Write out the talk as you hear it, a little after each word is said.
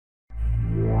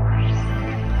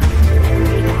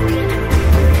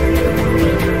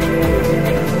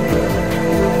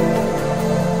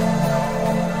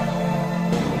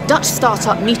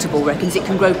startup Meatable reckons it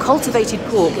can grow cultivated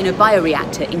pork in a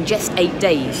bioreactor in just 8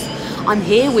 days. I'm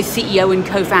here with CEO and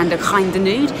co-founder Krijn de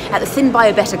Nood at the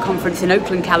SynBioBeta conference in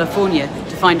Oakland, California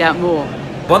to find out more.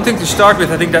 One thing to start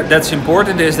with, I think that's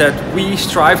important, is that we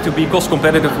strive to be cost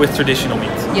competitive with traditional meat.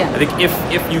 Yeah. I think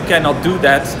if you cannot do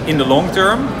that in the long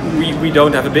term, we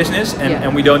don't have a business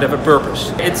and we don't have a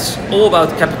purpose. It's all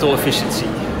about capital efficiency.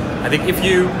 I think if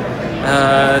you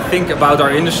think about our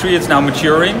industry, it's now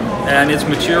maturing, and it's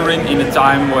maturing in a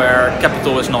time where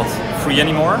capital is not free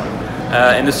anymore.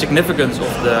 And the significance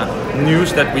of the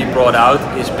news that we brought out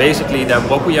is basically that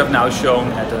what we have now shown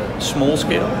at a small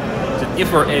scale, that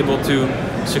if we're able to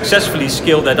successfully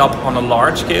scale that up on a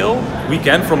large scale, we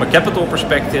can, from a capital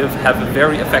perspective, have a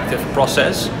very effective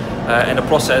process and a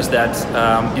process that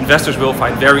investors will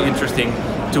find very interesting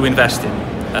to invest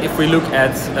in. If we look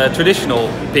at traditional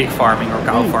pig farming or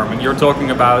cow farming, you're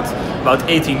talking about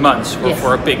 18 months, or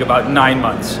for a pig about 9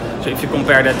 months. So if you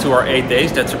compare that to our 8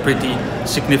 days, that's a pretty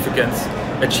significant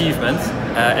achievement.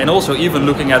 And also, even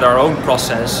looking at our own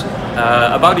process,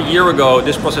 about a year ago,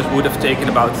 this process would have taken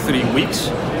about 3 weeks.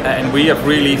 And we have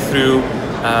really, through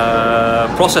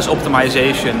process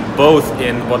optimization, both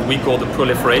in what we call the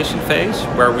proliferation phase,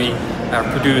 where we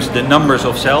produce the numbers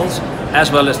of cells, as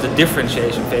well as the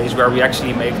differentiation phase, where we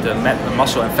actually make the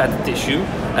muscle and fat tissue.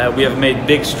 We have made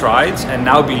big strides and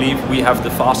now believe we have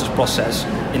the fastest process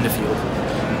in the field.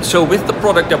 So with the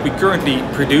product that we currently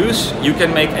produce, you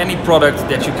can make any product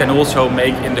that you can also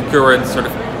make in the current sort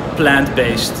of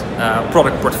plant-based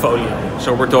product portfolio.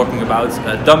 So we're talking about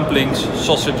dumplings,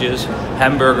 sausages,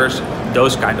 hamburgers,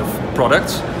 those kind of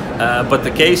products. But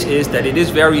the case is that it is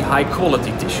very high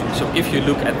quality tissue. So if you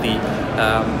look at the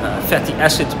fatty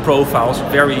acid profiles,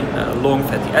 very long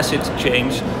fatty acid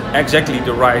chains, exactly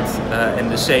the right and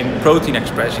the same protein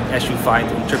expression as you find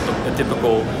in a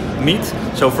typical meat.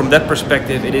 So from that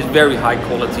perspective, it is very high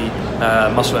quality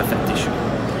muscle and fat tissue.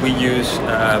 We use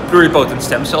pluripotent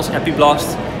stem cells,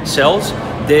 epiblast cells.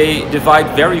 They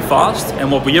divide very fast,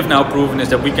 and what we have now proven is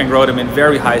that we can grow them in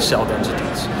very high cell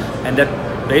densities. And that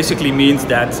basically means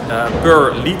that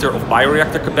per liter of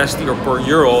bioreactor capacity or per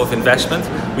euro of investment,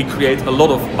 we create a lot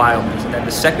of biomass. And then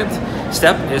the second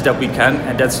step is that we can,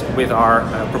 and that's with our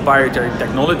proprietary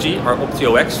technology, our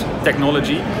OptioX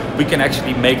technology, we can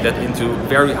actually make that into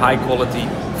very high quality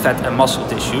fat and muscle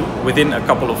tissue within a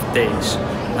couple of days.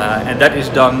 And that is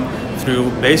done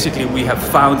through, basically, we have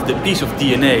found the piece of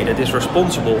DNA that is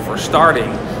responsible for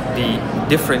starting the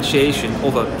differentiation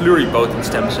of a pluripotent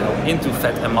stem cell into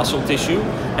fat and muscle tissue,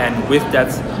 and with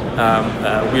that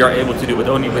we are able to do it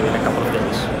only within a couple of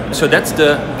days. So that's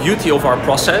the beauty of our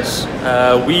process.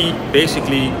 We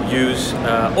basically use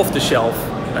off-the-shelf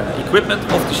equipment,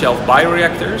 off-the-shelf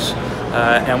bioreactors,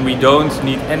 and we don't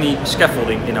need any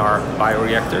scaffolding in our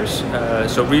bioreactors.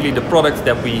 So really the product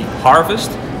that we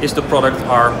harvest is the product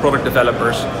our product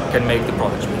developers can make the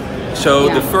products with. So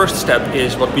the first step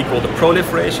is what we call the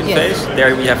proliferation phase.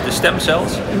 There we have the stem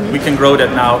cells. We can grow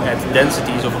that now at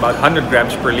densities of about 100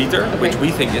 grams per liter, which we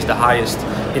think is the highest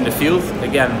in the field.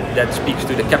 Again, that speaks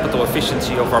to the capital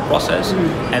efficiency of our process.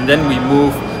 And then we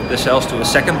move the cells to a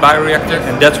second bioreactor,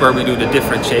 and that's where we do the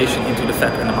differentiation into the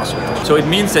fat and the muscle. So it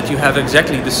means that you have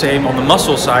exactly the same, on the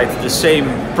muscle side, the same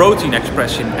protein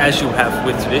expression as you have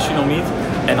with traditional meat,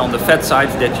 and on the fat side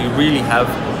that you really have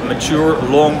mature,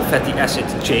 long fatty acid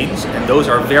chains, and those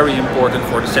are very important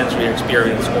for the sensory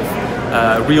experience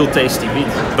of real tasty meat.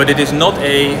 But it is not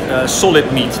a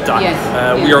solid meat type.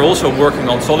 We are also working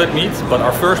on solid meat, but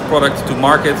our first product to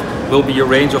market will be a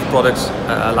range of products,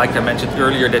 like I mentioned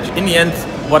earlier, that in the end,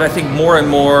 what I think more and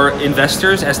more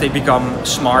investors, as they become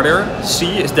smarter,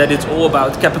 see is that it's all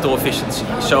about capital efficiency.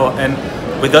 So, and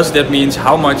with us, that means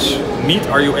how much meat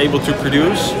are you able to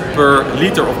produce per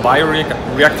liter of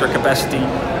bioreactor capacity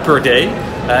per day.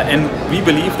 And we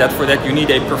believe that for that you need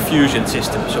a perfusion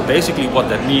system. So basically what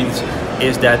that means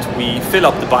is that we fill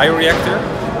up the bioreactor,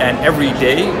 and every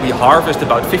day we harvest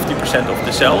about 50% of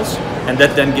the cells, and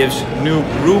that then gives new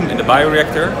room in the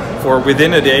bioreactor for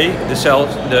within a day the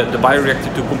cells, the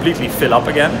bioreactor to completely fill up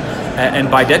again. And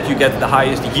by that you get the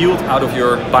highest yield out of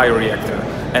your bioreactor.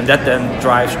 And that then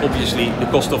drives, obviously, the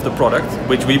cost of the product,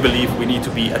 which we believe we need to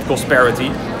be at cost parity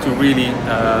to really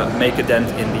make a dent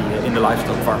in the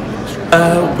livestock farming industry.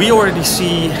 We already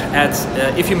see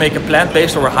if you make a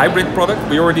plant-based or a hybrid product,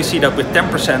 we already see that with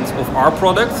 10% of our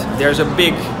product, there's a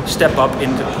big step up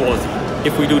in the quality.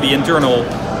 If we do the internal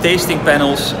tasting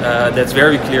panels, that's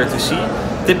very clear to see.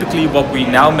 Typically what we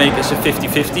now make is a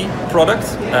 50-50 product,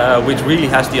 which really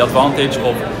has the advantage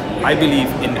of, I believe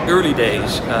in the early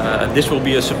days, this will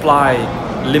be a supply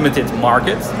limited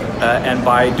market, and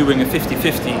by doing a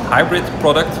 50-50 hybrid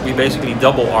product, we basically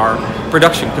double our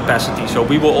production capacity. So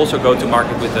we will also go to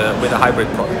market with a hybrid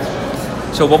product.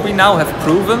 So what we now have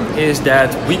proven is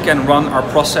that we can run our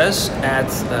process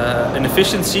at an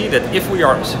efficiency that if we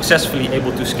are successfully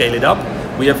able to scale it up,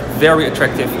 we have very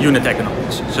attractive unit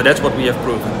economics. So that's what we have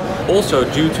proven. Also,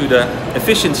 due to the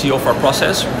efficiency of our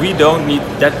process, we don't need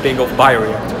that big of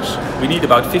bioreactors. We need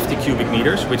about 50 cubic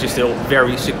meters, which is still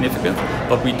very significant,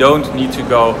 but we don't need to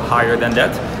go higher than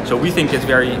that. So we think it's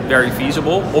very, very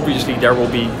feasible. Obviously, there will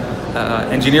be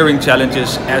engineering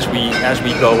challenges as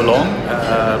we go along,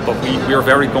 but we are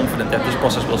very confident that this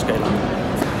process will scale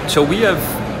up. So we have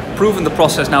proven the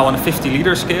process now on a 50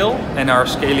 liter scale and are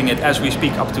scaling it as we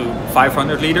speak up to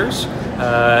 500 liters.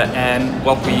 And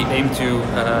what we aim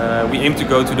to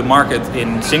go to the market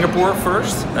in Singapore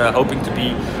first, hoping to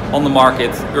be on the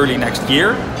market early next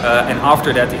year. And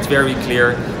after that, it's very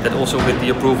clear that also with the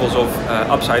approvals of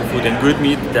Upside Food and Good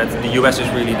Meat, that the US is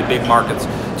really the big market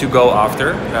to go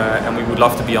after, and we would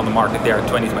love to be on the market there in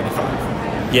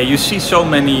 2025. Yeah, you see so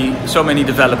many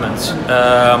developments.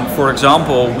 For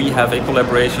example, we have a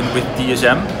collaboration with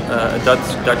DSM, a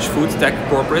Dutch food tech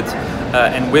corporate,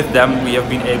 and with them we have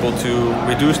been able to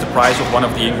reduce the price of one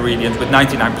of the ingredients with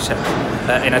 99%.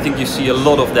 And I think you see a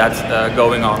lot of that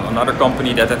going on. Another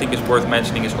company that I think is worth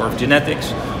mentioning is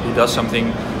Genetics, who does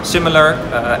something similar,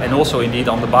 and also indeed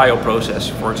on the bio process.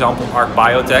 For example, Arc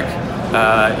Biotech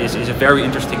is a very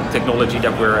interesting technology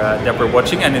that we're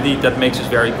watching, and indeed that makes us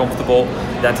very comfortable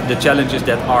that the challenges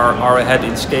that are ahead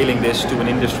in scaling this to an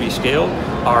industry scale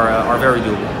are very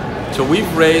doable. So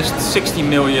we've raised $60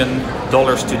 million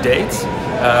to date,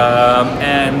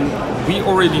 and we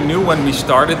already knew when we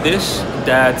started this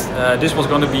that this was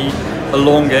going to be a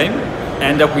long game,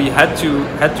 and that we had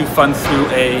to fund through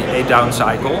a down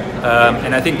cycle.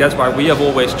 And I think that's why we have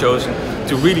always chosen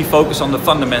to really focus on the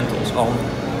fundamentals, on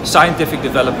scientific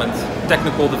development,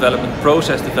 technical development,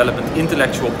 process development,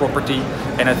 intellectual property,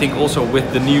 and I think also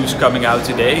with the news coming out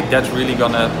today, that's really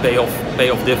gonna pay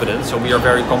off dividends. So we are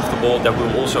very comfortable that we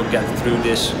will also get through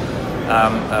this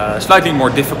slightly more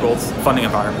difficult funding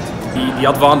environment. The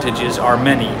advantages are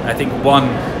many. I think one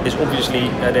is obviously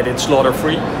that it's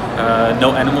slaughter-free.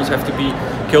 No animals have to be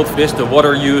killed for this. The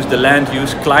water use, the land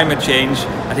use, climate change.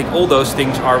 I think all those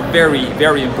things are very,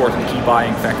 very important key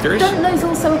buying factors. Don't those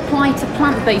also apply to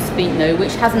plant-based meat, though,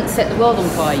 which hasn't set the world on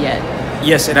fire yet?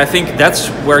 Yes, and I think that's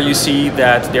where you see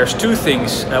that there's two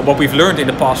things. What we've learned in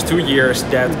the past 2 years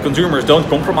that consumers don't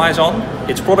compromise on,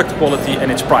 it's product quality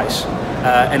and it's price.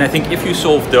 And I think if you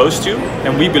solve those two,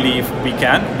 and we believe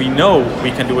we know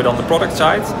we can do it on the product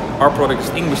side, our product is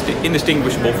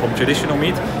indistinguishable from traditional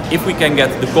meat. If we can get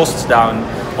the costs down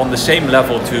on the same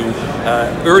level to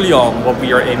early on, what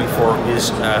we are aiming for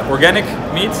is organic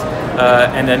meat,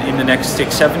 and then in the next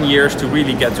 6-7 years to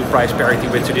really get to price parity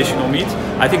with traditional meat,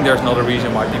 I think there's not a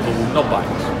reason why people would not buy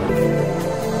it.